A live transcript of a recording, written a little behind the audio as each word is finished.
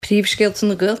Príomhscéalta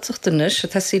na Gaeltachtanas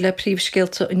tá sí le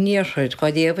príomhscéalta in níorthaid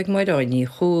gá déobh mairáinní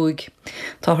chúig.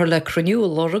 Tá thar le cruniú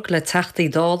lorug le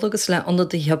teachtaí dála agus le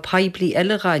ionadaithe peblií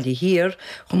eile gáile hir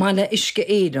chumá le isce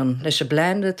éan leis a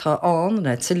bleanre tá an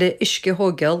le tuile isce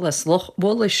thógeal les loch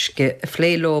bhil isce a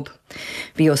phlélób.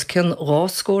 Bhí os cin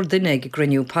ráscór duine ag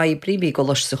gruniú peblií bhí go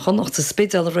leis sa chonacht sa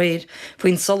spidal réir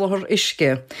faoin solthar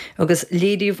isce agus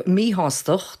léiríomh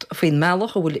míthaisteacht faoin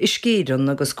meallach a bhfuil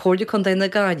iscéan agus cóide chun déna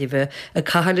gáidimheh a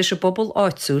caitheile se bobbal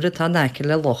áitiúra tá neice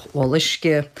le loch bhil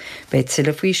isce, bé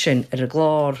tuile faoi sin ar a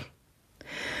glár.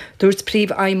 Dúirt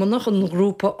príomh aimimnach an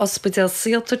grúpa ospidal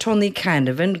síalta Tony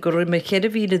Canavan gur me chéad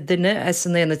bhíle duine as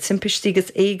san éana timpistígus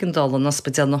éigendal an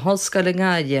ospidal na hoscail in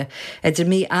gáile, idir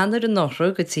mí anar an nachra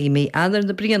go tí mí anar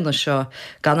na bliana seo,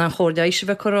 gan an chóirdeise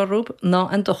bheith chorárúb ná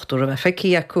an dochtúr a bheith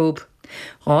feici acúb.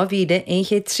 Rá bhíle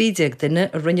 130 duine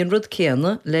a rinne rud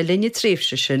céanna le linne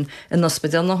tréfhse sin in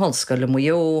ospidal na hoscail le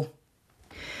muo.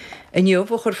 Iniuh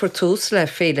chur fortús le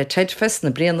féle teidfest na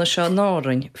bliana seo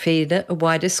nárainn féle a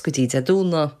bhaidir go dtí a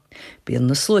dúna. Bíon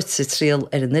na slúitsa tríal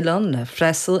ar an Ilan le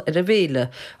freisal ar a bhéle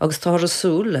agus tá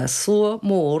asúil le slua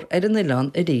mór ar an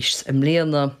Ilan a ríis im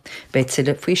léana, bé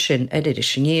tuile faoi sin ar idir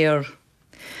sinnéir.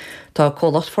 Tá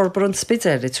cólacht forbar an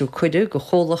spidéile tú chuide go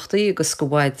chólachtaí agus go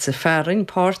bhhaid sa fearing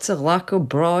páirte ghlacha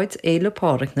braid éile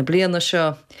páric na bliana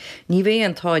seo. Ní bhé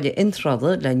an táide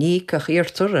intrada le ní cach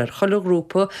irtar ar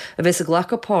cholegrúpa a bheits a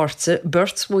ghlacha páirte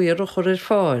burt muir a chur ar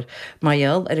fáil,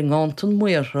 maiall ar an gántún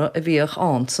muirtha a bhíoh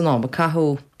an san áma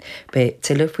cathú. Bé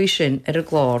tuile faoi sin ar a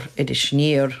glár idir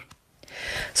sníir.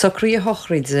 Sa crí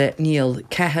hochríide níl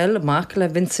Cahel amach le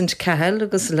Vincent Cahel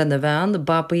agus lena bhean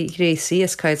Bobby Gracie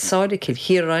is caiid sáide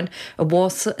Kilhíráin a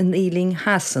bhása in Ealing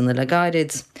Hassan le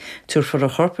gairid. Túr for a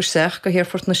chorpaseach go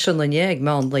hirfort na sinnaine ag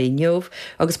meán le neomh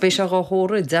agus béis a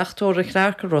gáthóra deachtóra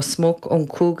chrácha rosmóg ón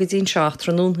cúgadín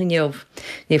seachtránún neomh.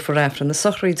 Ní for réfran na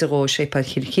sochríide ró sé pe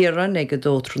Kilhíráin ag go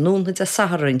dótránúnha de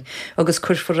Saharin agus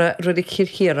curfara rudig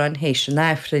Kilhíráin hééis an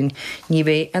éifrin, ní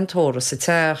bhé an tóra sa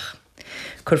teach.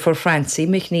 Cur for Francie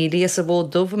McNeely as a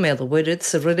bhód dubh méile bhuirid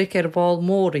sa rudig ar bháil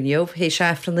mór in neomh hééis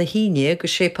éifran na híine go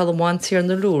sé palmhaintíar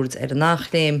na Lourdes ar an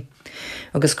nachléim.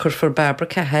 Agus cur for Barbara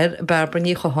Cahir, Barbara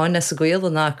ní choáin as a goil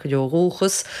an náca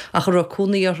leorúchas a chu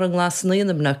raúnaí ar an glas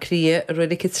naonam na cria a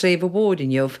rudig i tréh bhód in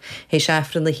neomh hééis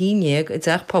éifran na híine a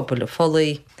deach pobl a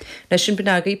folaí. Leis sin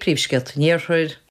benaga í príomhscéalta níorthair.